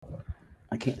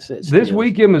can't sit still. This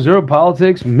week in Missouri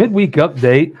politics, midweek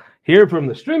update here from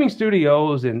the streaming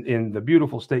studios in the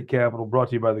beautiful state capitol, brought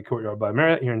to you by the Courtyard by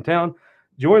Marriott here in town,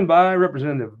 joined by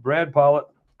Representative Brad Pollitt,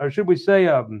 or should we say,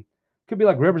 could be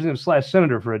like Representative /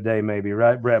 Senator for a day, maybe,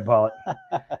 right? Brad Pollitt.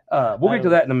 We'll get to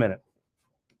that in a minute.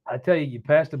 I tell you, you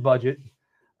passed the budget.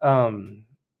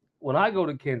 When I go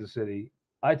to Kansas City,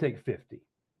 I take 50.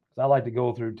 I like to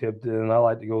go through Tipton. I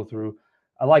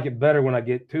like it better when I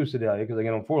get to Sedalia because I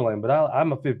get on 4-lane. But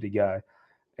I'm a 50 guy,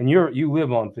 and you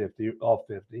live on 50, off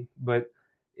 50. But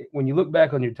when you look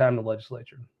back on your time in the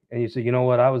legislature and you say, you know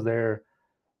what, I was there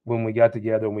when we got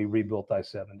together and we rebuilt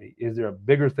I-70. Is there a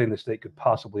bigger thing the state could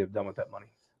possibly have done with that money?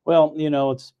 Well,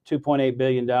 it's $2.8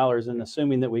 billion, and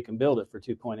assuming that we can build it for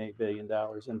 $2.8 billion,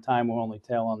 and time will only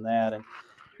tell on that. And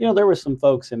there were some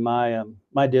folks in my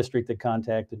my district that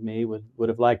contacted me would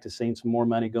have liked to seen some more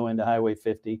money go into Highway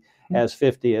 50, as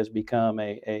 50 has become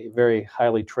a very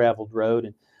highly traveled road.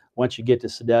 And once you get to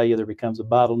Sedalia, there becomes a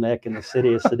bottleneck in the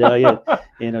city of Sedalia.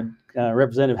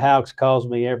 Representative Houcks calls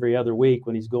me every other week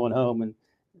when he's going home and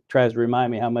tries to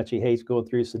remind me how much he hates going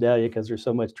through Sedalia because there's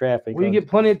so much traffic. Well, you get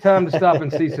plenty of time to stop and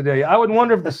see Sedalia. I would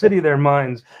wonder if the city there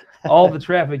minds all the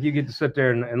traffic you get to sit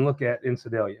there and look at in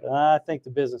Sedalia. I think the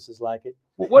businesses like it.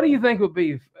 Well, what do you think would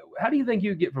be? How do you think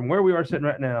you get from where we are sitting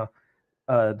right now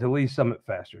to Lee Summit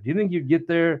faster? Do you think you'd get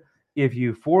there if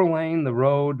you 4-lane the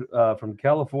road from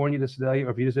California to Sedalia, or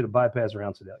if you just did a bypass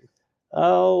around Sedalia?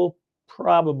 Oh,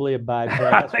 probably a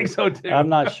bypass. I think so too. I'm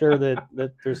not sure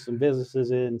that there's some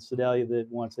businesses in Sedalia that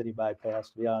wants any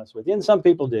bypass, to be honest with you, and some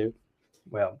people do.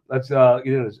 Well, let's get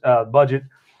into this budget.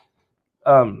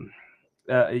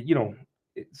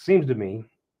 It seems to me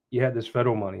you had this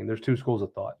federal money, and there's two schools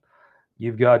of thought.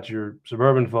 You've got your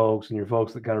suburban folks and your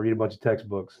folks that kind of read a bunch of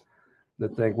textbooks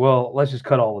that think, well, let's just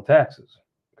cut all the taxes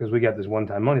because we got this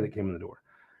one-time money that came in the door.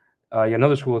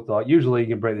 Another school of thought, usually you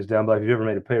can break this down by if you've ever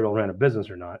made a payroll, ran a business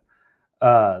or not.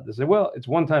 They say, well, it's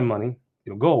one-time money.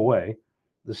 It'll go away.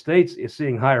 The state is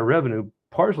seeing higher revenue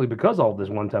partially because of all this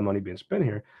one-time money being spent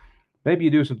here. Maybe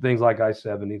you do some things like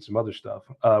I-70 and some other stuff.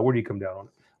 Where do you come down on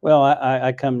it? Well,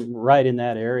 I come right in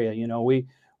that area.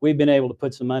 We've been able to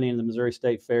put some money in the Missouri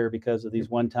State Fair because of these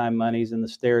one-time monies, and the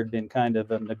stair had been kind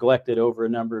of neglected over a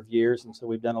number of years, and so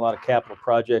we've done a lot of capital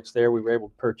projects there. We were able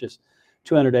to purchase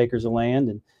 200 acres of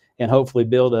land and hopefully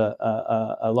build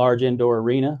a large indoor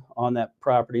arena on that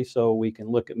property so we can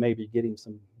look at maybe getting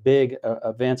some big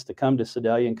events to come to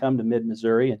Sedalia and come to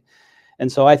mid-Missouri.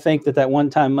 And so I think that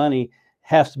one-time money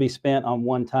has to be spent on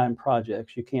one-time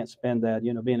projects. You can't spend that,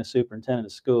 being a superintendent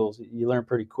of schools, you learn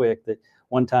pretty quick that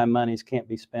one-time monies can't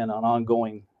be spent on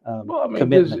ongoing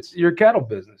commitments. Your cattle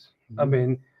business. I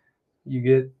mean,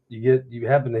 you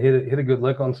happen to hit a good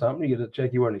lick on something, you get a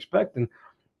check you weren't expecting.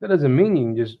 That doesn't mean you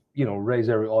can just, raise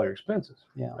all your expenses.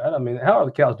 Yeah. Right? I mean, how are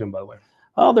the cows doing, by the way?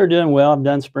 Oh, they're doing well. I've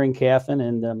done spring calving,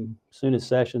 and as soon as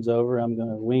session's over, I'm going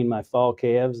to wean my fall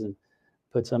calves and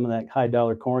put some of that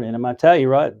high-dollar corn in them. I tell you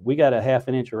what, we got a half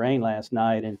an inch of rain last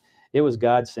night, and it was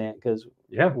God sent because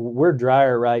we're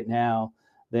drier right now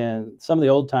than some of the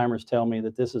old timers tell me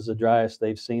that this is the driest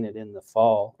they've seen it in the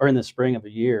fall or in the spring of a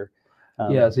year.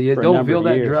 So you don't feel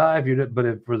that dry,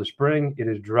 but for the spring, it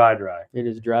is dry. It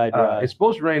is dry. It's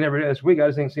supposed to rain every day this week. I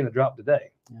just ain't seen a drop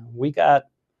today. We got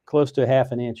close to a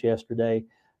half an inch yesterday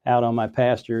out on my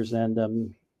pastures,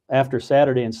 and after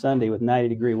Saturday and Sunday with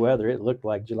 90-degree weather, it looked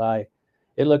like July.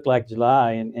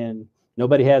 And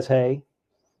nobody has hay.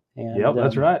 And,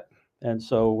 that's right. And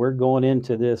so we're going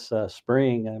into this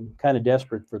spring. I'm kind of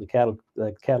desperate for the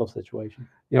cattle situation.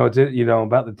 It's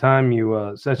about the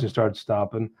time session starts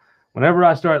stopping. Whenever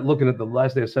I start looking at the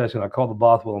last day of session, I call the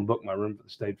Bothwell and book my room for the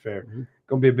state fair.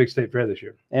 Going to be a big state fair this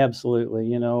year.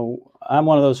 Absolutely. I'm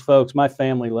one of those folks. My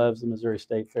family loves the Missouri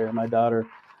State Fair. My daughter,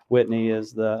 Whitney,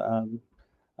 is the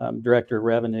director of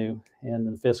revenue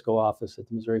in the fiscal office at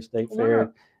the Missouri State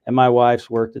Fair. And my wife's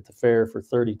worked at the fair for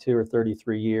 32 or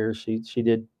 33 years. She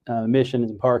did admissions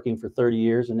and parking for 30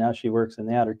 years, and now she works in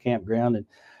the outer campground. And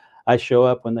I show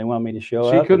up when they want me to show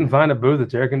up. She couldn't find a booth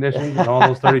that's air conditioned in all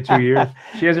those 32 years.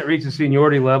 She hasn't reached the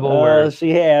seniority level where she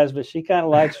has, but she kind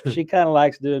of likes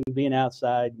being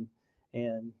outside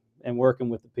and working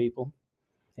with the people.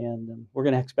 And we're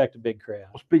going to expect a big crowd.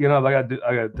 Well, speaking of, I got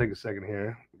to take a second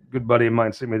here. Good buddy of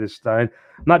mine sent me this stein.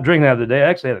 I'm not drinking that today. I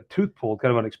actually had a tooth pulled,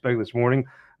 kind of unexpected this morning.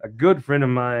 A good friend of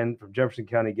mine from Jefferson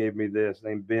County gave me this,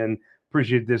 named Ben.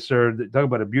 Appreciate this, sir. Talk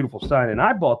about a beautiful sign. And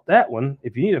I bought that one.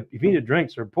 If you need a drink,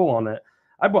 sir, pull on that.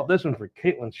 I bought this one for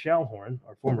Caitlin Schallhorn,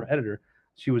 our former editor.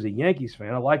 She was a Yankees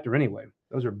fan. I liked her anyway.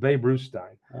 Those are Babe Ruth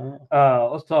stein.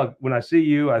 Let's talk. When I see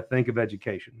you, I think of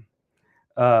education.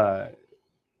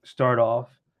 Start off.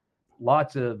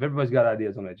 everybody's got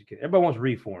ideas on education. Everybody wants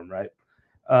reform, right?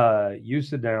 You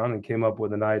sit down and came up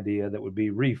with an idea that would be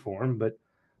reform, but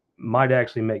might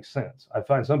actually make sense. I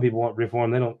find some people want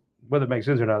reform. They don't, whether it makes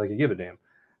sense or not, they can give a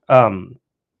damn.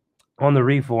 On the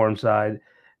reform side,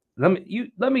 let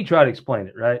me try to explain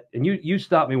it, right? And you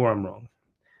stop me where I'm wrong.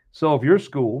 So if your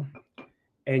school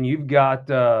and you've got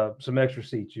some extra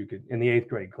seats you could in the 8th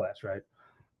grade class, right?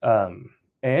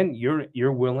 And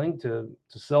you're willing to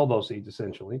sell those seats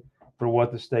essentially for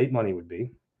what the state money would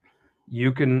be,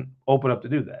 you can open up to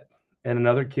do that. And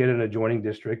another kid in an adjoining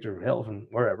district or hell from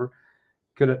wherever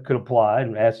could apply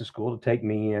and ask the school to take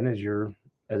me in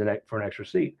for an extra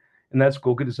seat. And that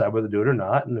school could decide whether to do it or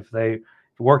not. And if it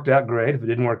worked out, great. If it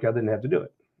didn't work out, they didn't have to do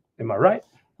it. Am I right?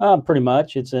 Pretty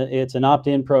much. It's an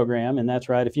opt-in program, and that's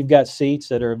right. If you've got seats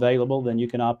that are available, then you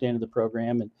can opt into the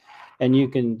program, and you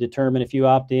can determine, if you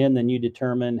opt in, then you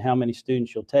determine how many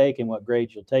students you'll take and what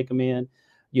grades you'll take them in.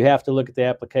 You have to look at the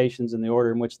applications in the order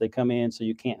in which they come in, so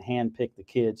you can't hand pick the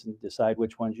kids and decide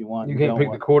which ones you want. You can't pick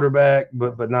the quarterback,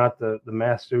 but not the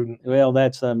math student. Well,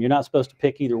 that's you're not supposed to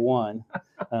pick either one.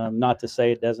 Not to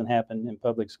say it doesn't happen in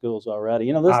public schools already.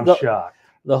 You know, I'm shocked.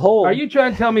 Are you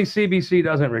trying to tell me CBC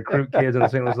doesn't recruit kids in the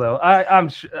St. Louis level?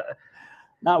 I'm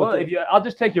I'll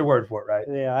just take your word for it, right?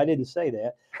 Yeah, I didn't say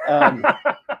that.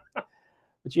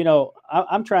 But you know,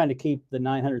 I'm trying to keep the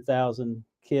 900,000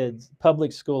 kids,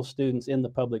 public school students in the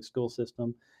public school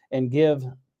system, and give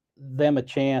them a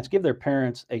chance, give their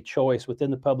parents a choice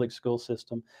within the public school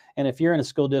system. And if you're in a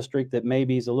school district that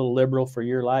maybe is a little liberal for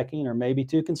your liking, or maybe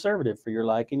too conservative for your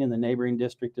liking, and the neighboring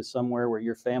district is somewhere where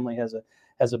your family has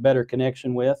a better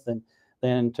connection with,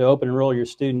 then to open enroll your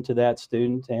student to that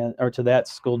student or to that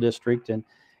school district, and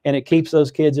it keeps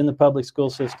those kids in the public school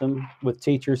system with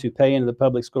teachers who pay into the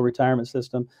public school retirement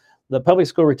system. The public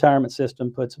school retirement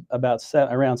system puts around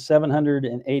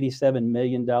 $787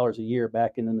 million a year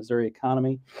back in the Missouri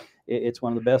economy. It's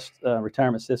one of the best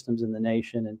retirement systems in the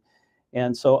nation,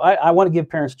 and so I want to give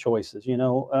parents choices. You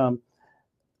know,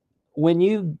 when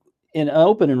you in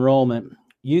open enrollment,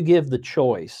 you give the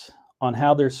choice on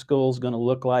how their school's going to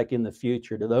look like in the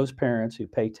future to those parents who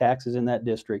pay taxes in that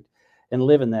district and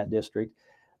live in that district.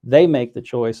 They make the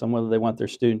choice on whether they want their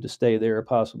student to stay there or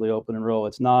possibly open enroll.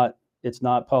 It's not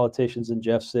politicians in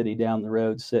Jeff City down the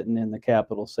road sitting in the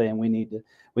Capitol saying we need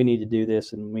to do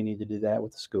this and we need to do that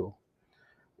with the school.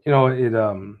 You know,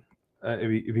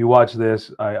 if you watch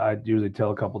this, I usually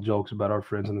tell a couple jokes about our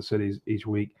friends in the cities each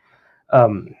week.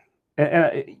 And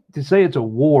to say it's a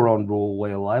war on rural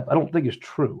way of life, I don't think it's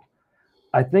true.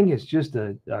 I think it's just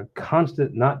a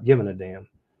constant not giving a damn.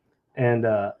 And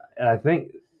I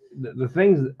think the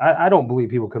things, I don't believe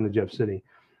people come to Jeff City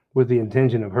with the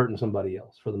intention of hurting somebody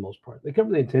else for the most part. They come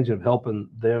with the intention of helping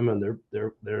them and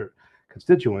their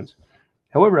constituents.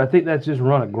 However, I think that's just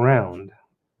run aground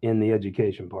in the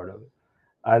education part of it.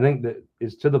 I think that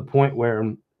it's to the point where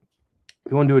you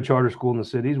want to do a charter school in the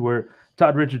cities, where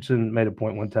Todd Richardson made a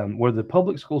point one time, where the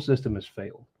public school system has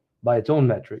failed by its own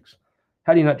metrics.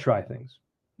 How do you not try things?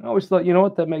 I always thought, you know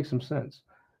what, that makes some sense.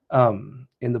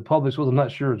 In the public schools, I'm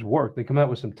not sure it's worked. They come out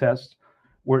with some tests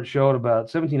where it showed about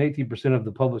 17-18% of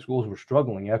the public schools were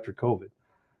struggling after COVID.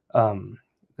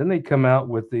 Then they come out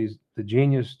with the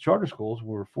genius charter schools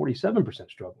were 47%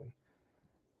 struggling.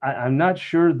 I'm not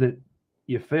sure that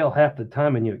you fail half the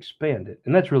time and you expand it.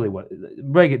 And that's really what,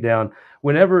 break it down.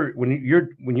 When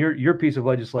your piece of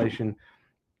legislation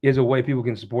is a way people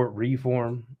can support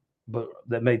reform, but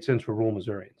that made sense for rural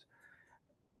Missourians,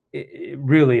 it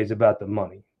really is about the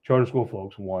money. Charter school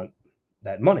folks want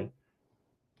that money.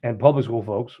 And public school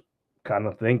folks kind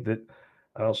of think that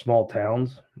small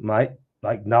towns might,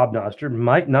 like Knob Noster,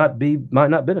 might not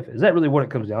benefit. Is that really what it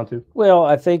comes down to? Well,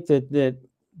 I think that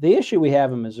the issue we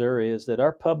have in Missouri is that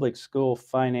our public school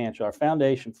our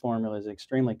foundation formula is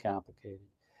extremely complicated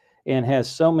and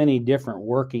has so many different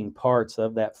working parts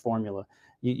of that formula.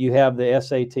 You have the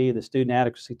SAT, the student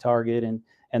adequacy target, and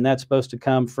that's supposed to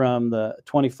come from the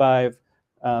 25%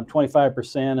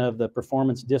 of the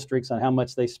performance districts on how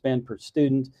much they spend per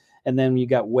student. And then you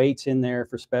got weights in there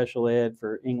for special ed,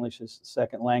 for English as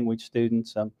second language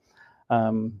students.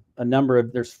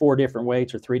 There's 4 different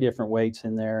weights or 3 different weights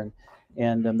in there.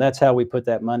 And that's how we put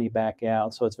that money back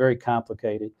out. So it's very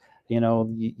complicated. You know,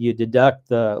 you deduct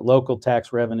the local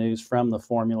tax revenues from the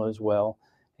formula as well.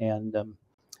 And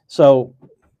so,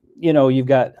 you know, you've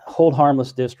got hold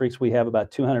harmless districts. We have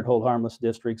about 200 hold harmless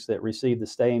districts that receive the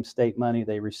same state money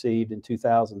they received in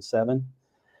 2007.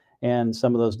 And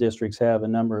some of those districts have a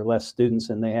number less students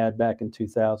than they had back in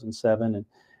 2007.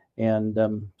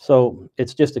 And so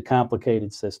it's just a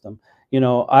complicated system. You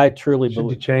know, I truly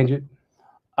believe. Should you change it?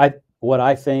 What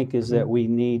I think is that we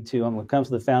need to, and when it comes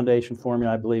to the foundation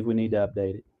formula, I believe we need to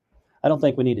update it. I don't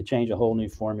think we need to change a whole new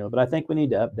formula, but I think we need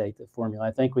to update the formula.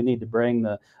 I think we need to bring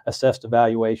the assessed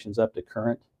evaluations up to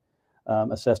current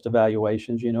assessed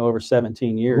evaluations. You know, over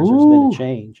 17 years, there's been a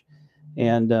change.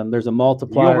 And there's a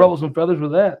multiplier. You gonna ruffle some feathers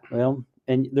with that? Well,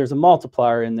 and there's a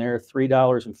multiplier in there,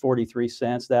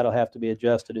 $3.43. That'll have to be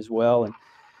adjusted as well.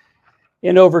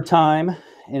 And over time,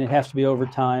 and it has to be over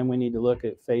time, we need to look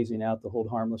at phasing out the hold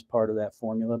harmless part of that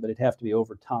formula, but it'd have to be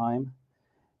over time.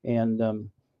 And,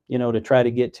 you know, to try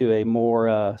to get to a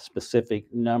more specific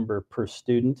number per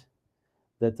student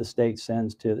that the state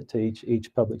sends to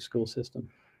each public school system.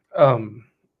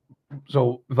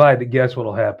 So if I had to guess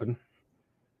what'll happen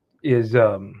is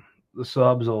the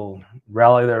subs will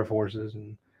rally their forces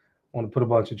and want to put a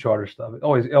bunch of charter stuff. It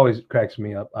always cracks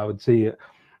me up. I would see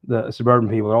the suburban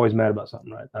people are always mad about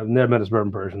something, right? I've never met a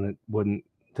suburban person that wouldn't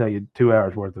tell you 2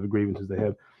 hours worth of grievances they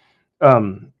have.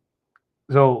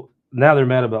 So now they're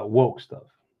mad about woke stuff,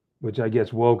 which I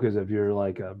guess woke is if you're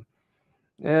like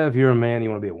if you're a man, you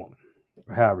want to be a woman,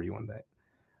 or however you want that.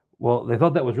 Well, they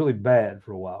thought that was really bad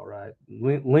for a while, right?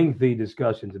 Lengthy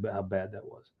discussions about how bad that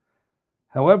was.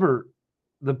 However,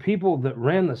 the people that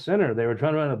ran the center, they were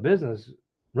trying to run a business,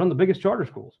 run the biggest charter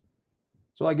schools.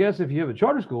 So I guess if you have a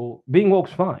charter school, being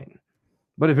woke's fine.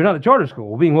 But if you're not a charter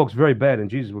school, being woke's very bad, and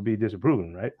Jesus would be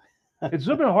disapproving, right? It's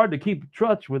been hard to keep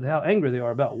touch with how angry they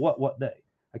are about what day.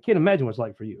 I can't imagine what it's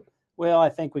like for you. Well, I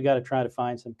think we got to try to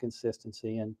find some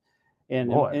consistency and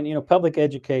you know, public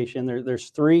education.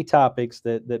 There's 3 topics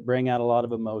that bring out a lot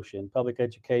of emotion: public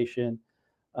education,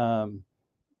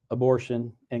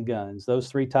 abortion, and guns. Those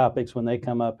 3 topics, when they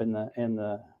come up in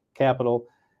the Capitol,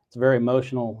 it's very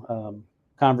emotional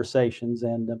conversations,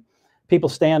 and people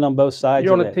stand on both sides.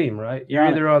 You're on a team, right? You're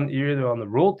either on the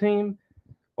rural team,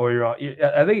 or you're on.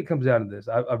 I think it comes down to this.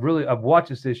 I've watched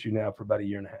this issue now for about a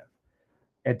year and a half,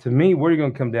 and to me, where you're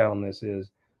going to come down on this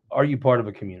is: are you part of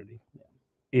a community?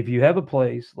 If you have a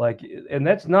place like, and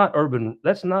that's not urban,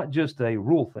 that's not just a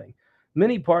rural thing.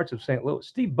 Many parts of St. Louis,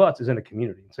 Steve Butts is in a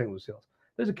community in St. Louis Hills.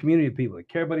 There's a community of people that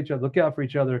care about each other, look out for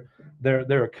each other.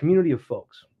 They're a community of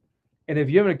folks. And if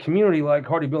you have a community like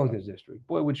Hardy Billington's district,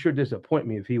 boy, it would sure disappoint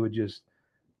me if he would just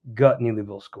gut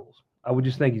Neelyville schools. I would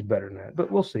just think he's better than that, but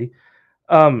we'll see.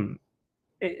 They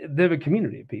have a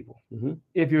community of people. Mm-hmm.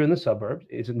 If you're in the suburbs,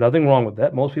 it's nothing wrong with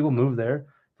that. Most people move there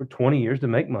for 20 years to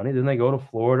make money. Then they go to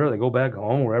Florida, they go back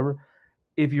home, wherever.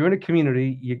 If you're in a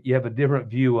community, you have a different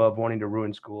view of wanting to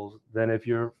ruin schools than if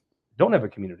you don't have a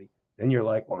community. Then you're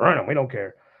like, well, run them, we don't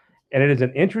care. And it is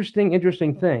an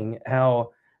interesting thing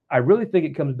how I really think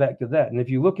it comes back to that. And if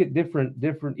you look at different,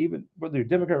 even whether you're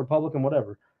Democrat, Republican,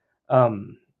 whatever,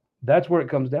 that's where it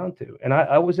comes down to. And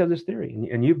I always have this theory,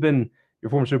 and you've been your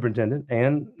former superintendent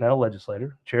and now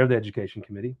legislator, chair of the education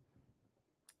committee.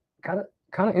 Kind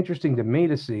of interesting to me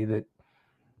to see that,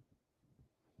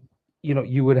 you know,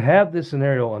 you would have this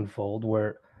scenario unfold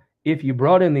where if you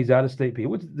brought in these out-of-state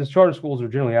people, which the charter schools are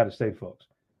generally out-of-state folks,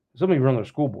 some of you run their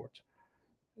school boards,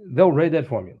 they'll raid that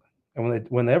formula. And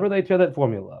whenever they tear that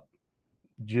formula up,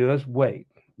 just wait.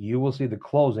 You will see the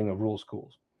closing of rural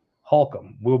schools.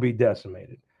 Holcomb will be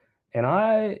decimated. And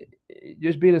I,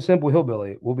 just being a simple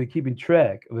hillbilly, will be keeping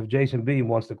track of if Jason Bean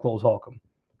wants to close Holcomb.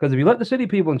 Because if you let the city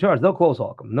people in charge, they'll close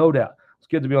Holcomb, no doubt. It's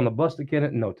good to be on the bus to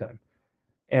Kennett in no time.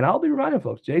 And I'll be reminding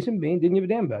folks, Jason Bean didn't give a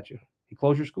damn about you. He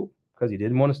closed your school because he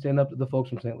didn't want to stand up to the folks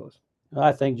from St. Louis.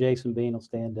 I think Jason Bean will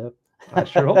stand up. I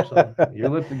sure hope so. Your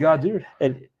lips to God's ears.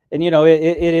 And you know,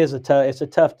 it's a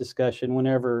tough discussion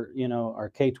whenever, you know, our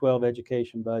K-12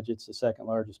 education budget's the 2nd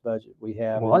largest budget we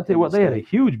have. Well, I tell you what, they had a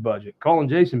huge budget. Calling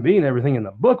Jason Bean everything in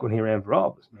the book when he ran for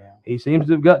office. Yeah. He seems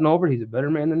to have gotten over it. He's a better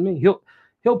man than me.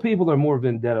 Hill people are more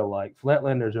vendetta-like.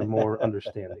 Flatlanders are more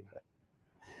understanding.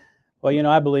 Well, you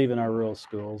know, I believe in our rural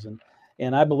schools,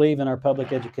 and I believe in our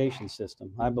public education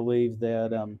system. I believe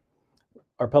that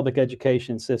our public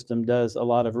education system does a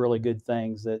lot of really good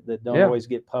things that don't always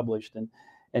get published.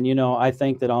 And you know, I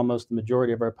think that almost the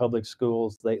majority of our public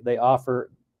schools, they offer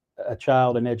a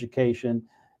child an education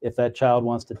if that child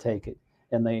wants to take it.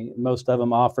 And most of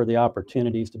them offer the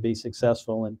opportunities to be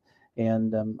successful.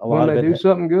 And a lot of it. When they do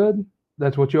something good,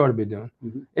 that's what you ought to be doing.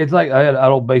 Mm-hmm. It's like I had an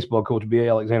old baseball coach, B.A.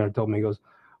 Alexander, told me, he goes,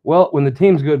 well, when the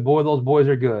team's good, boy, those boys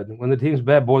are good. When the team's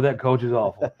bad, boy, that coach is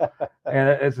awful. And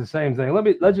it's the same thing.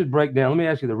 Let's just break down. Let me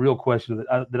ask you the real question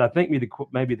that I think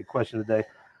maybe the question of the day.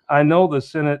 I know the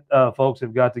Senate folks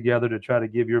have got together to try to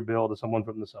give your bill to someone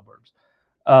from the suburbs.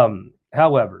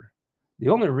 However, the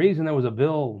only reason there was a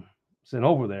bill sent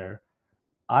over there,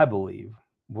 I believe,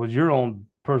 was your own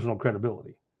personal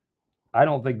credibility. I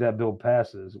don't think that bill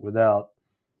passes without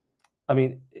I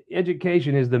mean,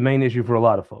 education is the main issue for a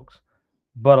lot of folks,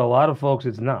 but a lot of folks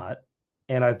it's not.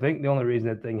 And I think the only reason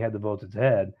that thing had the votes it's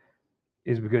had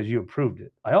is because you approved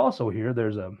it. I also hear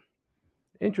there's a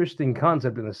interesting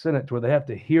concept in the Senate to where they have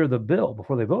to hear the bill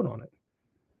before they vote on it.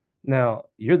 Now,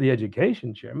 you're the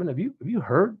education chairman. Have you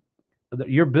heard that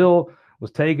your bill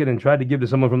was taken and tried to give to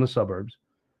someone from the suburbs,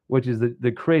 which is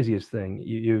the craziest thing.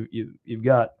 You've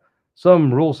got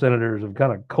some rural senators have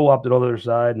kind of co-opted on the other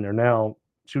side, and they're now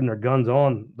shooting their guns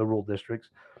on the rural districts.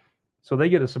 So they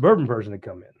get a suburban person to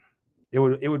come in.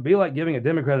 It would be like giving a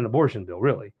Democrat an abortion bill,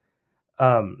 really.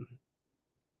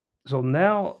 So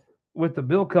now with the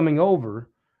bill coming over,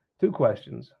 2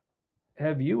 questions.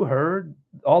 Have you heard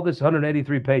all this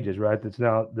 183 pages, right? That's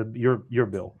now your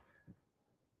bill.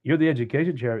 You're the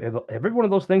education chair. Have every one of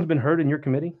those things been heard in your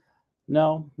committee?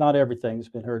 No, not everything's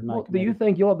been heard in my committee. Do you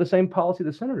think you'll have the same policy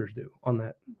the senators do on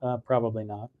that? Probably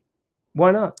not.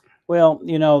 Why not? Well,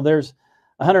 there's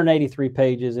 183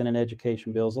 pages in an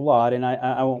education bill is a lot, and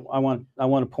I want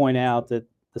to point out that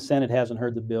the Senate hasn't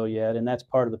heard the bill yet, and that's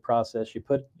part of the process. You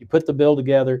put the bill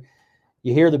together,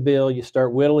 you hear the bill, you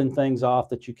start whittling things off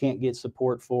that you can't get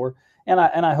support for, and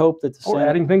I hope that the Senate,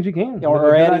 adding things you can,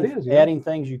 or adding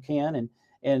things you can,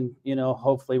 and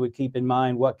hopefully we keep in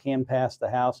mind what can pass the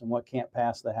House and what can't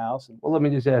pass the House. Well, let me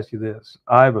just ask you this: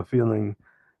 I have a feeling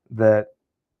that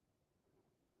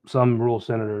some rural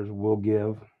senators will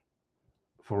give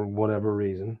for whatever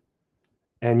reason,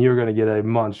 and you're going to get a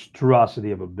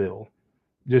monstrosity of a bill,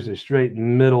 just a straight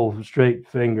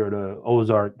finger to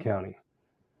Ozark County.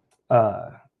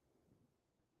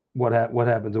 What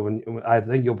happens when I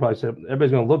think you'll probably say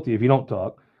everybody's going to look to you if you don't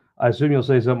talk. I assume you'll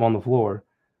say something on the floor.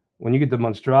 When you get the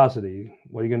monstrosity,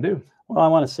 what are you going to do? Well, I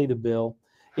want to see the bill.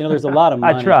 There's a lot of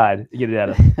money. I tried to get it out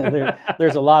of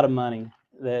there's a lot of money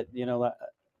that,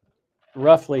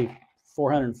 roughly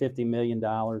 $450 million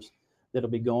that'll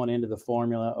be going into the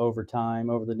formula over time,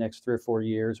 over the next 3 or 4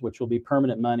 years, which will be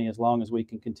permanent money as long as we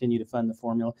can continue to fund the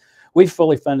formula. We've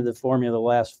fully funded the formula the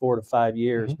last 4 to 5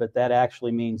 years, but that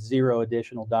actually means 0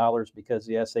 additional dollars because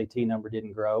the SAT number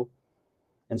didn't grow.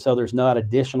 And so there's not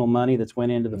additional money that's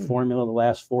went into the formula the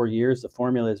last 4 years. The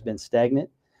formula has been stagnant.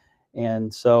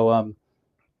 And so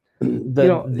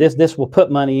this will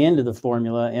put money into the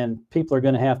formula, and people are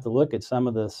going to have to look at some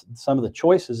of the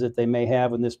choices that they may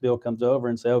have when this bill comes over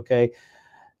and say, okay,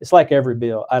 it's like every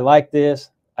bill. I like this.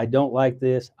 I don't like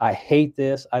this. I hate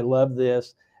this. I love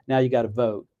this. Now you got to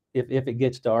vote if it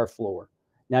gets to our floor.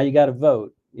 Now you got to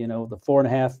vote. The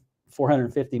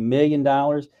 $450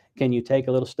 million. Can you take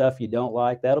a little stuff you don't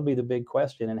like? That'll be the big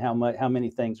question, and how many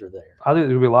things are there. I think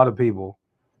there'll be a lot of people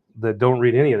that don't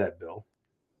read any of that bill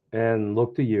and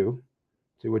look to you,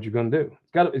 see what you're going to do.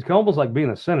 It's almost like being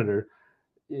a senator.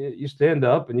 You stand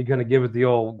up and you kind of give it the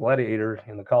old gladiator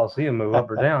in the Coliseum move up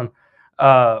or down.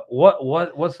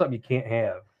 What's something you can't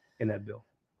have in that bill?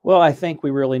 Well, I think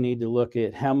we really need to look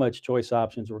at how much choice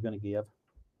options we're going to give.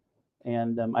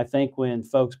 And I think when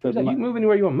folks put... You can move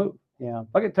anywhere you want to move. Yeah.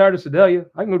 If I get tired of Sedalia,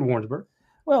 I can move to Warrensburg.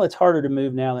 Well, it's harder to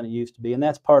move now than it used to be. And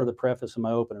that's part of the preface of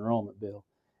my open enrollment bill,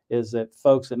 is that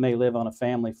folks that may live on a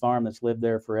family farm that's lived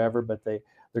there forever, but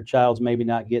their child's maybe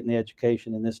not getting the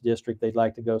education in this district, they'd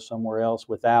like to go somewhere else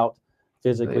without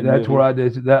physically That's moving. where I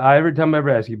did. Every time I ever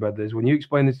ask you about this, when you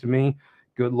explain this to me,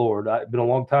 good Lord, it's been a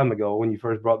long time ago when you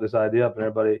first brought this idea up,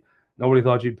 and nobody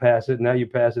thought you'd pass it. Now you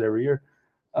pass it every year.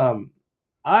 I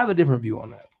have a different view on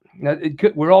that. Now,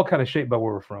 we're all kind of shaped by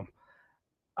where we're from.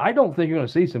 I don't think you're going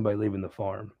to see somebody leaving the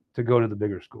farm to go to the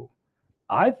bigger school.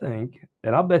 I think,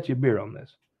 and I'll bet you a beer on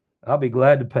this, I'll be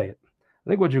glad to pay it. I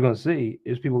think what you're going to see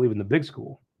is people leaving the big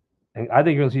school. And I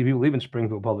think you're going to see people leaving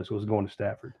Springfield Public Schools going to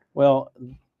Stafford. Well,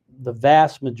 the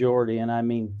vast majority, and I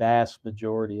mean vast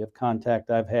majority of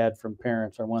contact I've had from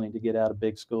parents are wanting to get out of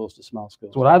big schools to small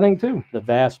schools. That's what I think too. The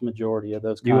vast majority of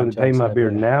those. You want to pay my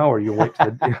beer now, or you wait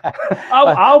till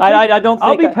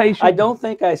I'll be patient. I don't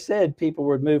think I said people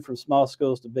would move from small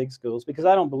schools to big schools, because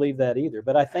I don't believe that either.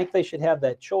 But I think they should have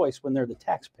that choice when they're the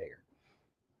taxpayer.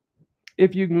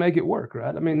 If you can make it work,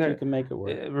 right? I mean, you can make it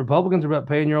work. Republicans are about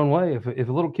paying your own way. If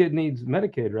a little kid needs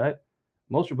Medicaid, right?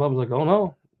 Most Republicans are like, oh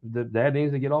no, the dad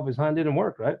needs to get off his hind end and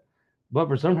work, right? But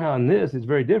for somehow in this, it's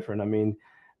very different. I mean,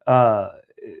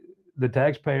 the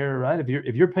taxpayer, right?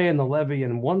 If you're paying the levy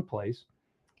in one place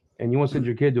and you want to send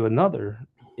your kid to another,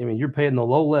 I mean, you're paying the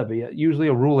low levy. Usually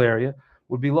a rural area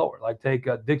would be lower. Like take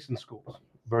Dixon schools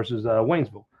versus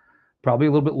Waynesville. Probably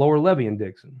a little bit lower levy in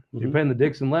Dixon. If you're paying the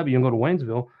Dixon levy, you can go to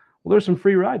Waynesville. Well, there's some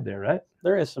free ride there, right?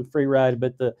 There is some free ride,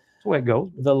 but that's the way it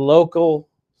goes. The local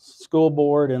school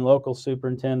board and local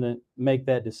superintendent make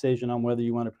that decision on whether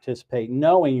you want to participate,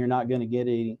 knowing you're not going to get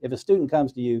any. If a student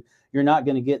comes to you, you're not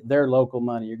going to get their local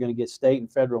money. You're going to get state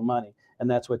and federal money, and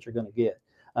that's what you're going to get.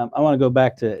 I want to go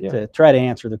back to try to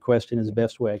answer the question as the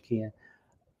best way I can.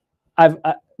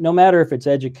 No matter if it's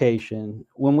education,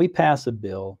 when we pass a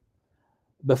bill,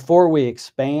 before we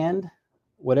expand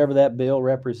whatever that bill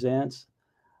represents,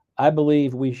 I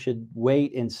believe we should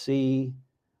wait and see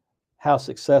how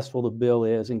successful the bill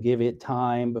is and give it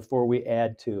time before we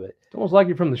add to it. It's almost like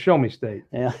you're from the show me state.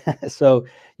 Yeah. So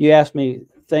you asked me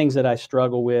things that I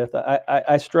struggle with.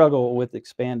 I struggle with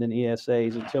expanding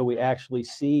ESAs until we actually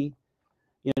see,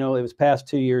 it was passed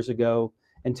 2 years ago,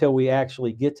 until we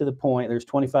actually get to the point, there's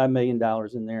 $25 million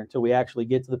in there, until we actually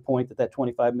get to the point that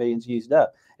 $25 million is used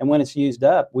up. And when it's used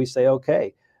up, we say,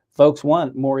 okay, folks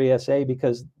want more ESA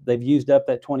because they've used up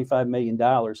that $25 million.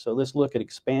 So let's look at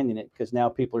expanding it, because now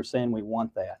people are saying we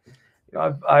want that.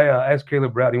 I asked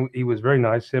Caleb Brown. He was very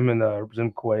nice. Him and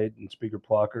Representative Quaid and Speaker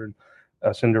Plocker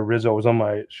and Senator Rizzo was on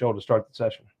my show to start the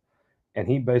session. And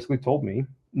he basically told me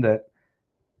that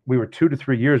we were 2 to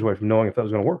 3 years away from knowing if that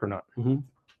was going to work or not,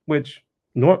 which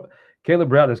Caleb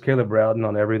Brown is Caleb Brown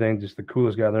on everything, just the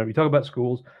coolest guy there. You talk about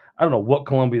schools. I don't know what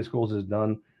Columbia Schools has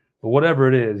done, but whatever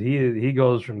it is, he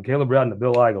goes from Caleb Brown to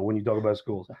Bill Eigel when you talk about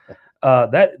schools.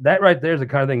 That right there is the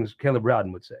kind of things Caleb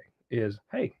Brown would say is,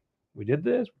 hey, we did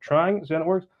this, we're trying, see how it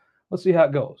works. Let's see how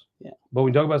it goes. Yeah. But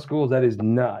when you talk about schools, that is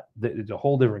not. It's a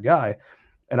whole different guy.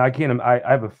 And I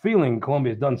have a feeling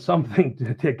Columbia's done something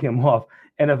to take him off.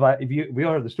 And if we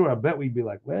all heard the story, I bet we'd be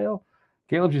like, well,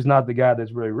 Caleb's just not the guy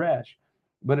that's very rash.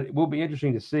 But it will be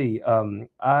interesting to see.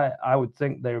 I would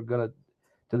think they're going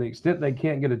to the extent they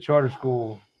can't get a charter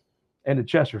school into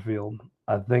Chesterfield,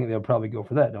 I think they'll probably go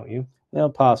for that, don't you? Well,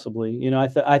 possibly.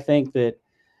 I think that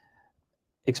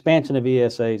expansion of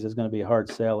ESAs is going to be a hard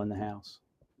sell in the House.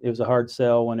 It was a hard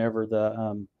sell whenever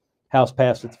the House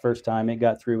passed it the first time. It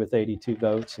got through with 82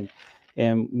 votes,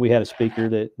 and we had a speaker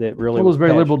that really was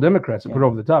very liberal Democrats that put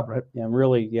over the top, right? Yeah,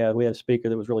 really. Yeah, we had a speaker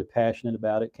that was really passionate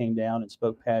about it, came down and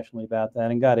spoke passionately about that,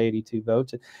 and got 82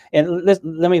 votes. And let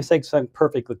me say something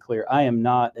perfectly clear. I am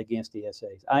not against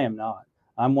ESAs. I am not.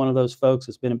 I'm one of those folks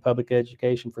that's been in public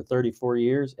education for 34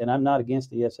 years, and I'm not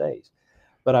against ESAs,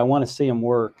 but I want to see them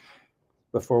work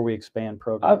before we expand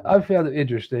programs. I found it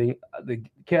interesting. The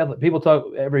Catholic people talk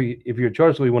if you're a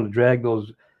charter school, you want to drag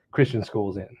those Christian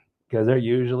schools in because they're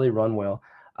usually run well.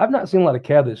 I've not seen a lot of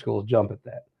Catholic schools jump at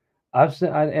that. I've seen,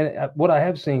 what I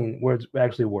have seen where it's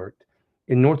actually worked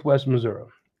in Northwest Missouri,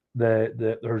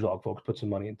 the Herzog folks put some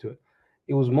money into it.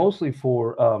 It was mostly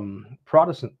for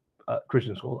Protestant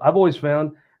Christian schools. I've always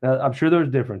found, I'm sure there's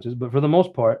differences, but for the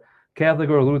most part, Catholic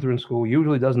or Lutheran school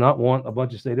usually does not want a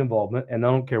bunch of state involvement, and I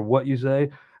don't care what you say.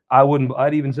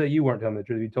 I'd even say you weren't telling me the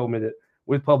truth if you told me that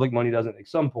with public money doesn't at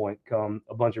some point come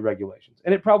a bunch of regulations,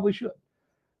 and it probably should.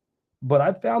 But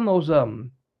I found those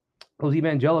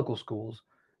evangelical schools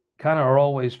kind of are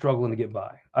always struggling to get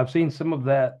by. I've seen some of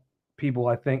that people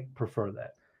I think prefer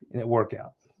that, and it work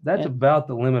out. That's about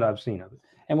the limit I've seen of it.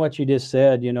 And what you just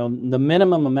said, the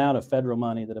minimum amount of federal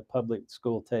money that a public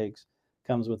school takes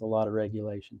comes with a lot of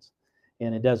regulations.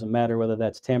 And it doesn't matter whether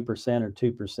that's 10% or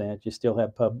 2%.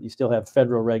 You still have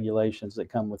federal regulations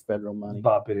that come with federal money.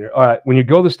 Pop in here. All right. When you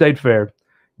go to the state fair,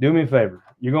 do me a favor.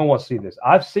 You're going to want to see this.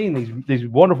 I've seen these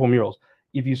wonderful murals.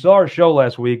 If you saw our show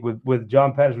last week with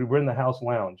John Patterson, we were in the House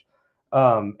Lounge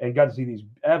and got to see these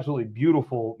absolutely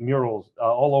beautiful murals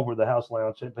all over the House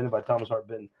Lounge, painted by Thomas Hart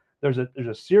Benton. There's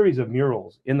a series of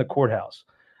murals in the courthouse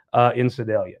in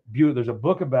Sedalia. There's a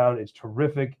book about it. It's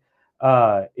terrific.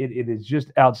 It is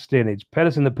just outstanding. It's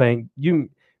Pettis in the Paint. You can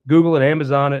Google it,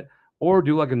 Amazon it, or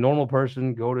do like a normal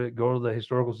person. Go to the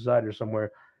Historical Society or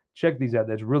somewhere. Check these out.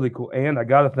 That's really cool. And I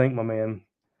got to thank my man,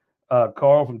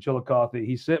 Carl from Chillicothe.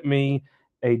 He sent me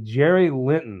a Jerry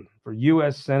Linton for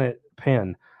U.S. Senate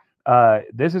pen.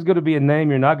 This is going to be a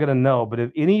name you're not going to know, but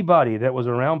if anybody that was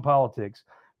around politics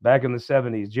back in the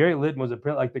 70s, Jerry Linton was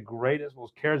like the greatest,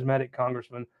 most charismatic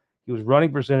congressman. He was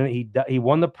running for Senate. He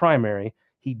won the primary.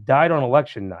 He died on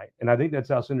election night, and I think that's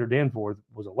how Senator Danforth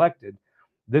was elected.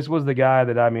 This was the guy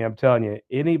that, I'm telling you,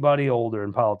 anybody older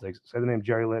in politics, say the name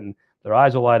Jerry Linton, their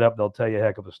eyes will light up. They'll tell you a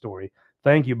heck of a story.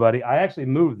 Thank you, buddy. I actually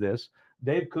moved this.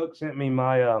 Dave Cook sent me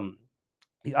my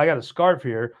I got a scarf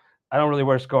here. I don't really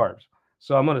wear scarves,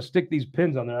 so I'm going to stick these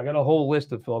pins on there. I got a whole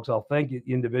list of folks. I'll thank you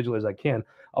individually as I can.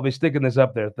 I'll be sticking this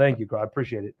up there. Thank you, Carl. I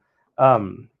appreciate it.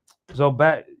 So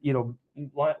back,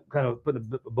 kind of put a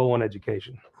bow on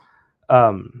education.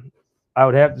 I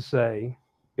would have to say,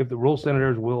 if the rural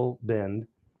senators will bend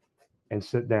and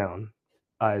sit down,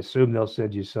 I assume they'll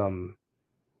send you some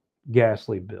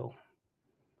ghastly bill.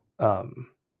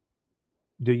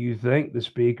 Do you think the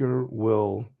speaker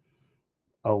will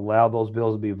allow those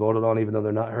bills to be voted on, even though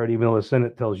they're not heard, even though the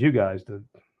Senate tells you guys to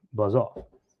buzz off?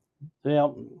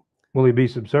 Well, Will he be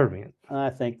subservient? I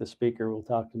think the speaker will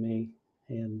talk to me,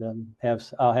 and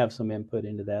I'll have some input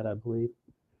into that, I believe.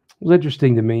 It was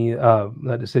interesting to me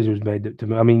that decision was made to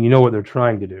me. I mean, you know what they're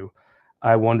trying to do.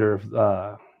 I wonder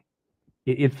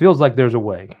if it feels like there's a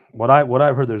way. What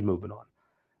I've heard there's movement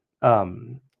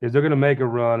on is they're going to make a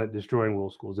run at destroying rural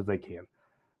schools if they can.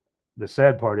 The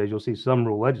sad part is you'll see some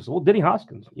rural legislators. Well, Denny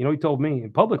Hoskins, you know, he told me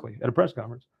publicly at a press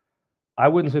conference, I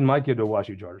wouldn't send my kid to a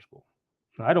WashU charter school.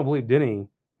 I don't believe Denny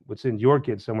would send your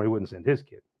kid somewhere he wouldn't send his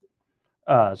kid.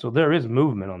 So there is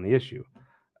movement on the issue,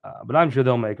 but I'm sure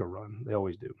they'll make a run. They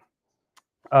always do.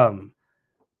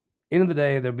 End of the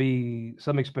day, there'll be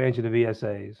some expansion of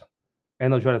ESAs,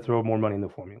 and they'll try to throw more money in the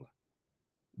formula.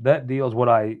 That deal is what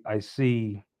I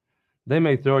see. They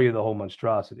may throw you the whole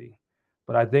monstrosity,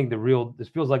 but I think this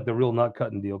feels like the real nut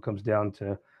cutting deal comes down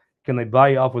to, can they buy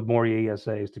you off with more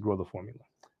ESAs to grow the formula?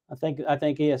 I think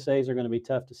ESAs are going to be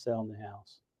tough to sell in the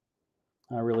House.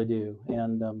 I really do,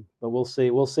 and but we'll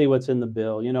see. We'll see what's in the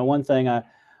bill. You know, one thing I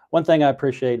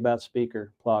appreciate about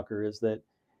Speaker Plocher is that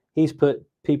he's put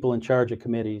people in charge of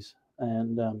committees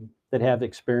and that have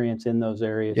experience in those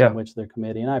areas in which they're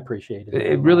committee, and I appreciate it.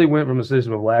 It really went from a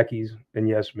system of lackeys and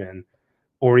yes men,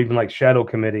 or even like shadow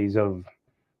committees of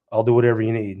I'll do whatever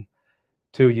you need,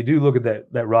 to you do look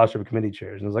at that roster of committee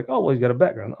chairs and it's like, oh, well, he's got a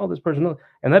background. Oh, this person knows.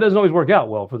 And that doesn't always work out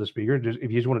well for the speaker, just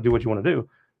if you just want to do what you want to do.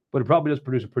 But it probably does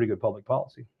produce a pretty good public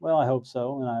policy. Well, I hope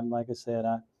so. And like I said,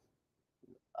 I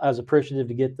was appreciative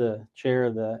to get the chair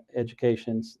of the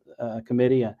Education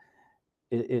Committee.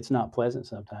 It's not pleasant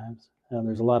sometimes.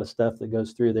 There's a lot of stuff that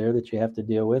goes through there that you have to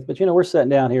deal with. But, you know, we're sitting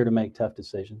down here to make tough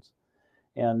decisions.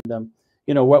 And,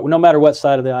 you know, no matter what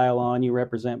side of the aisle on, you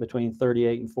represent between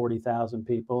 38 and 40,000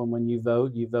 people. And when you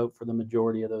vote for the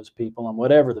majority of those people on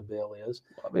whatever the bill is.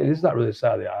 I mean, it's not really the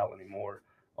side of the aisle anymore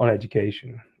on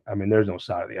education. I mean, there's no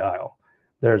side of the aisle.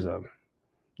 There's a,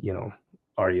 you know,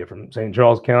 are you from St.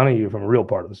 Charles County? You're from a real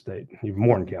part of the state. You're from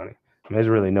Morton County. I mean, there's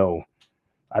really no,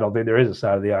 I don't think there is a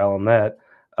side of the aisle on that.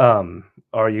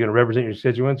 Are you going to represent your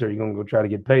constituents, or are you going to go try to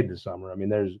get paid this summer? I mean,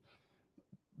 there's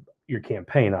your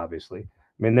campaign, obviously.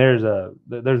 I mean,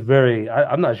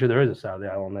 I'm not sure there is a side of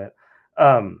the aisle on that.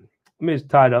 Let me just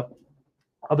tie it up.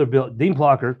 Other bill, Dean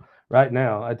Plocher, right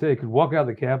now, I tell you, could walk out of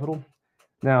the Capitol.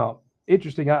 Now,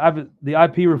 interesting. The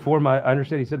IP reform, I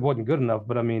understand he said wasn't good enough,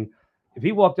 but I mean, if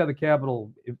he walked out of the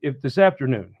Capitol, if this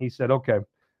afternoon he said, okay,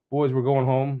 boys, we're going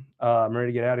home. I'm ready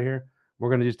to get out of here. We're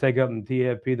going to just take up in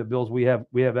TFP the bills we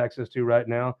have access to right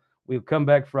now. We'll come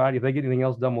back Friday. If they get anything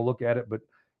else done, we'll look at it. But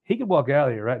he could walk out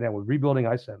of here right now with rebuilding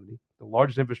I-70, the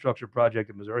largest infrastructure project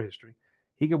in Missouri history.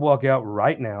 He could walk out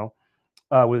right now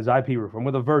with his IP reform,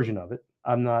 with a version of it.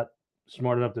 I'm not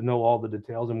smart enough to know all the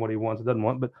details and what he wants and doesn't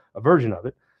want, but a version of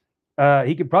it.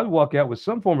 He could probably walk out with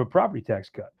some form of property tax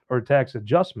cut or tax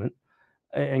adjustment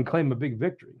and claim a big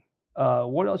victory.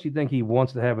 What else do you think he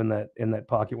wants to have in that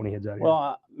pocket when he heads out of here? Well,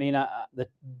 I mean,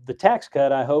 the tax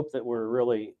cut, I hope that we're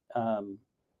really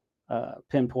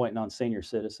pinpointing on senior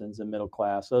citizens and middle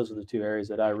class. Those are the two areas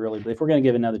that I really believe. If we're going to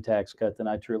give another tax cut, then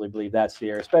I truly believe that's the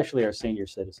area, especially our senior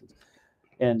citizens.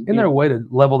 And isn't there a way to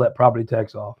level that property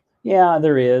tax off? Yeah,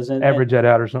 there is. And average that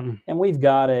out or something. And we've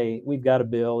got a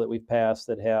bill that we've passed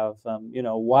that have, you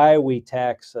know, why we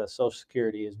tax Social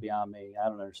Security is beyond me. I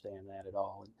don't understand that at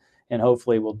all. And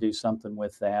hopefully we'll do something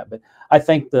with that. But I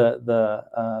think the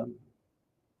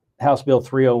House Bill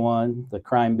 301, the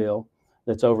crime bill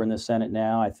that's over in the Senate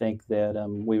now, I think that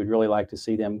we would really like to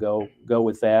see them go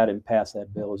with that and pass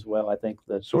that bill as well. I think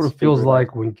that sort of feels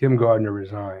like when Kim Gardner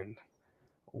resigned,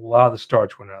 a lot of the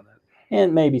starch went out of that.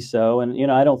 And maybe so. And, you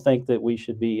know, I don't think that we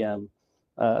should be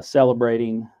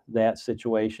celebrating that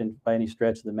situation by any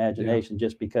stretch of the imagination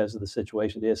just because of the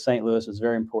situation it is. St. Louis is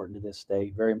very important to this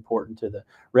state, very important to the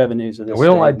revenues of this state. We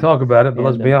don't like to talk about it, but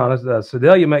let's be honest.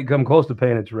 Sedalia may come close to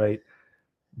paying its rate,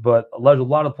 but there's a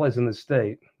lot of places in this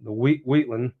state. The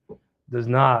Wheatland does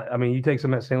not. I mean, you take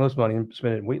some of that St. Louis money and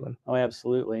spend it in Wheatland. Oh,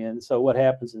 absolutely. And so what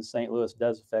happens in St. Louis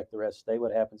does affect the rest of the state.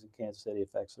 What happens in Kansas City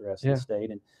affects the rest of the state.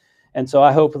 And so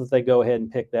I hope that they go ahead and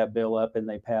pick that bill up and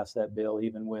they pass that bill,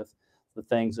 even with the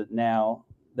things that now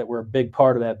that were a big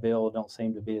part of that bill don't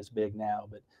seem to be as big now.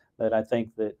 But I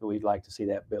think that we'd like to see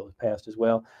that bill passed as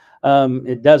well.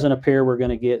 It doesn't appear we're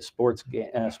going to get sports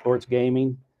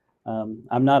gaming.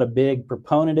 I'm not a big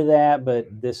proponent of that, but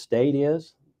this state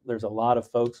is. There's a lot of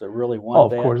folks that really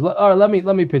want that. Of course. All right,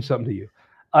 let me pitch something to you.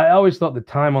 I always thought the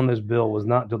time on this bill was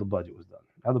not until the budget was done.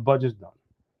 Now the budget's done.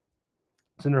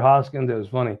 Senator Hoskins, it was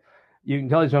funny. You can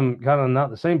tell he's from kind of not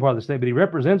the same part of the state, but he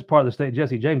represents part of the state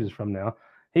Jesse James is from now.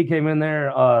 He came in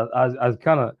there. I was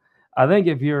kind of. I think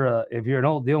if you're an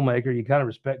old deal maker, you kind of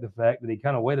respect the fact that he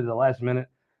kind of waited to the last minute.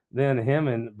 Then him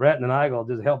and Brett and Nigel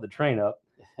just held the train up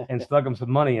and stuck him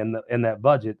some money in that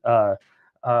budget. I'm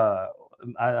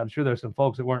sure there's some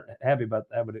folks that weren't happy about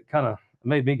that, but it kind of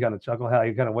made me kind of chuckle how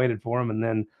he kind of waited for him and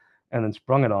then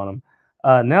sprung it on him.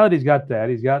 Now that he's got that,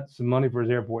 he's got some money for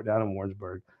his airport down in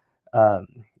Warrensburg.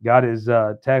 Got his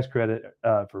tax credit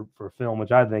for film,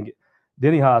 which I think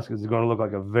Denny Hoskins is going to look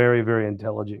like a very, very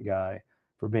intelligent guy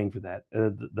for being for that.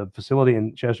 The facility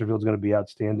in Chesterfield is going to be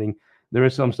outstanding. There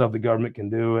is some stuff the government can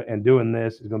do, and doing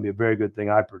this is going to be a very good thing,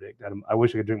 I predict. I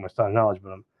wish I could drink my Stein knowledge, but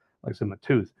I'm, like I said, my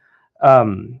tooth.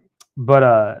 But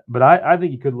I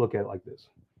think you could look at it like this.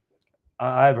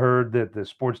 I've heard that the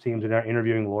sports teams are now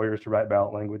interviewing lawyers to write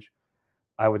ballot language.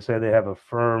 I would say they have a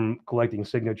firm collecting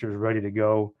signatures ready to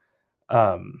go.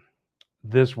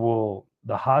 The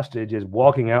hostage is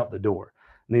walking out the door.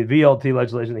 And the VLT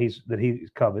legislation that he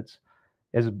covets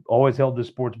has always held the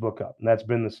sports book up, and that's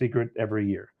been the secret every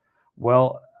year.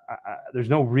 Well, there's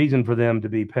no reason for them to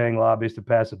be paying lobbyists to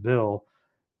pass a bill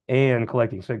and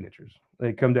collecting signatures.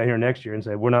 They come down here next year and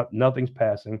say nothing's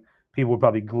passing. People would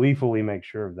probably gleefully make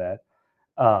sure of that.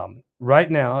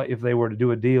 Right now, if they were to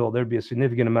do a deal, there'd be a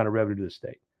significant amount of revenue to the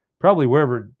state, probably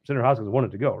wherever Senator Hoskins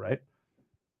wanted to go, right?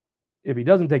 If he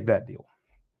doesn't take that deal,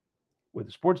 what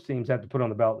the sports teams have to put on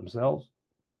the ballot themselves,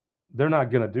 they're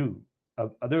not going to do.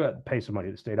 They're going to pay some money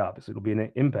to the state office. It'll be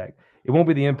an impact. It won't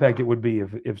be the impact it would be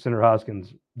if Senator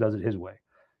Hoskins does it his way.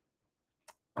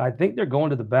 I think they're going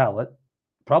to the ballot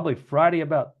probably Friday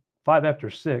about 5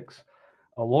 after 6.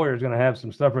 A lawyer is going to have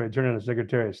some stuff ready to turn in the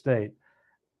Secretary of State.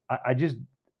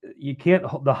 You can't.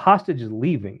 The hostage is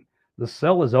leaving. The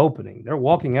cell is opening. They're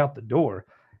walking out the door.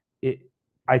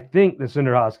 I think that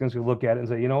Senator Hoskins could look at it and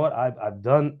say, you know what, I've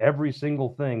done every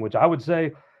single thing, which I would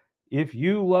say, if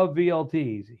you love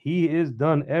VLTs, he has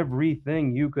done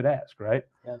everything you could ask, right?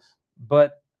 Yes.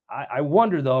 But I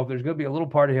wonder, though, if there's going to be a little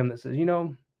part of him that says,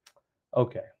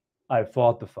 okay, I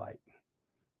fought the fight.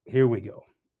 Here we go.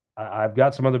 I've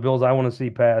got some other bills I want to see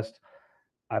passed.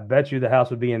 I bet you the House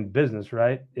would be in business,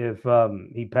 right, if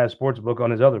he passed sportsbook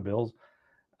on his other bills.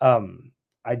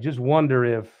 I just wonder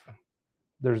if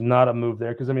there's not a move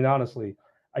there. Because, honestly,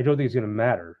 I don't think it's going to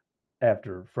matter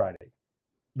after Friday.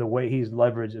 The way he's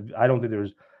leveraged, I don't think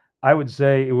there's – I would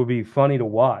say it would be funny to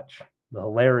watch the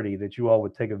hilarity that you all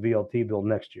would take a VLT bill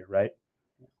next year, right?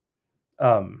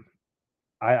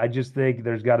 I just think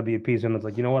there's got to be a piece of him that's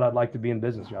like, you know what, I'd like to be in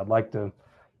business here. I'd like to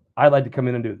come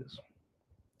in and do this.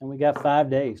 And we got 5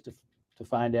 days to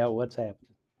find out what's happening.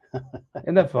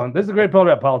 Isn't that fun? This is the great part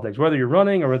about politics. Whether you're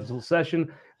running or it's a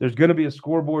session, there's going to be a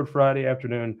scoreboard Friday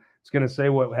afternoon. It's going to say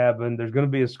what happened. There's going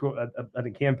to be a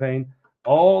campaign.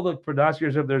 All the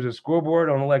pronunciators up there's a scoreboard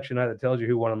on election night that tells you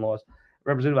who won and lost.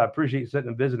 Representative, I appreciate you sitting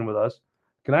and visiting with us.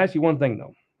 Can I ask you one thing,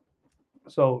 though?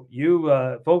 So you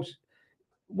folks,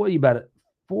 what are you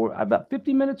about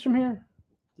 50 minutes from here?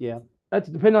 Yeah. That's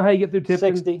depending on how you get through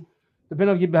Tipton. 60. Depending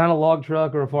on if you get behind a log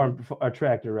truck or a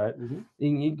tractor, right? Mm-hmm.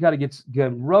 You got to get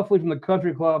roughly from the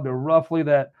country club to roughly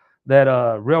that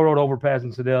railroad overpass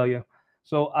in Sedalia.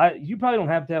 So you probably don't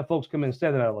have to have folks come in and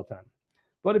stay there all the time.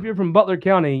 But if you're from Butler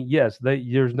County, yes,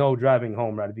 there's no driving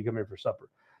home, right, if you come here for supper.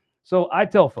 So I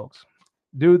tell folks,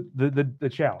 do the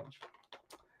challenge.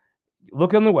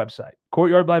 Look on the website,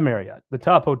 Courtyard by Marriott, the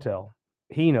top hotel.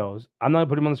 He knows. I'm not going to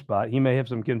put him on the spot. He may have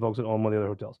some kinfolks that own one of the other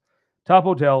hotels. Top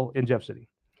hotel in Jeff City.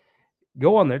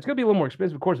 Go on there. It's going to be a little more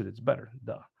expensive. Of course it is. It's better.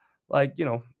 Duh. Like,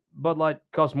 Bud Light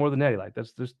costs more than Natty Light.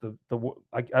 That's just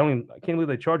I can't believe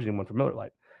they charge anyone for Miller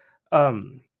Lite.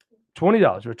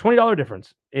 $20 or $20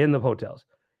 difference in the hotels.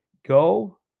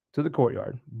 Go to the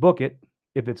Courtyard, book it.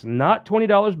 If it's not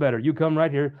 $20 better, you come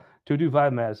right here,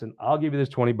 225 Madison. I'll give you this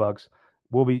 $20.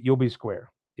 You'll be square.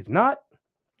 If not,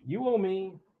 you owe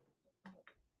me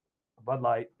a Bud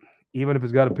Light, even if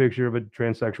it's got a picture of a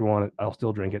transsexual on it. I'll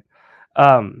still drink it.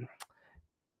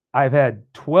 I've had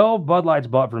 12 Bud Lights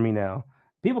bought for me now.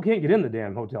 People can't get in the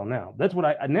damn hotel now. That's what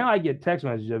I get text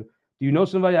messages of, do you know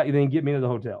somebody out? You then get me into the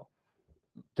hotel.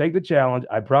 Take the challenge.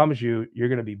 I promise you, you're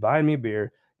going to be buying me a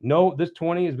beer. No, this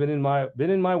 20 has been in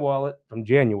my wallet from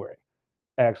January.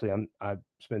 Actually, I've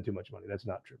spent too much money. That's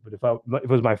not true. But if it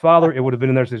was my father, it would have been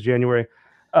in there since January.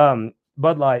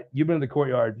 Bud Light, you've been in the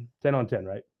Courtyard 10 on 10,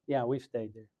 right? Yeah, we've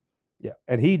stayed there. Yeah,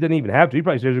 and he doesn't even have to. He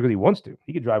probably stays there because he wants to.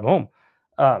 He could drive home.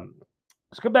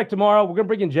 Let's come back tomorrow. We're going to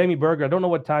bring in Jamie Berger. I don't know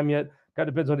what time yet. Kind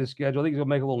of depends on his schedule. I think he's going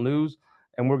to make a little news,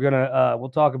 and we'll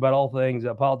talk about all things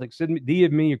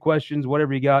DM me your questions,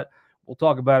 whatever you got. We'll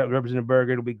talk about it with Representative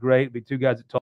Berger. It'll be great. It'll be two guys that talk.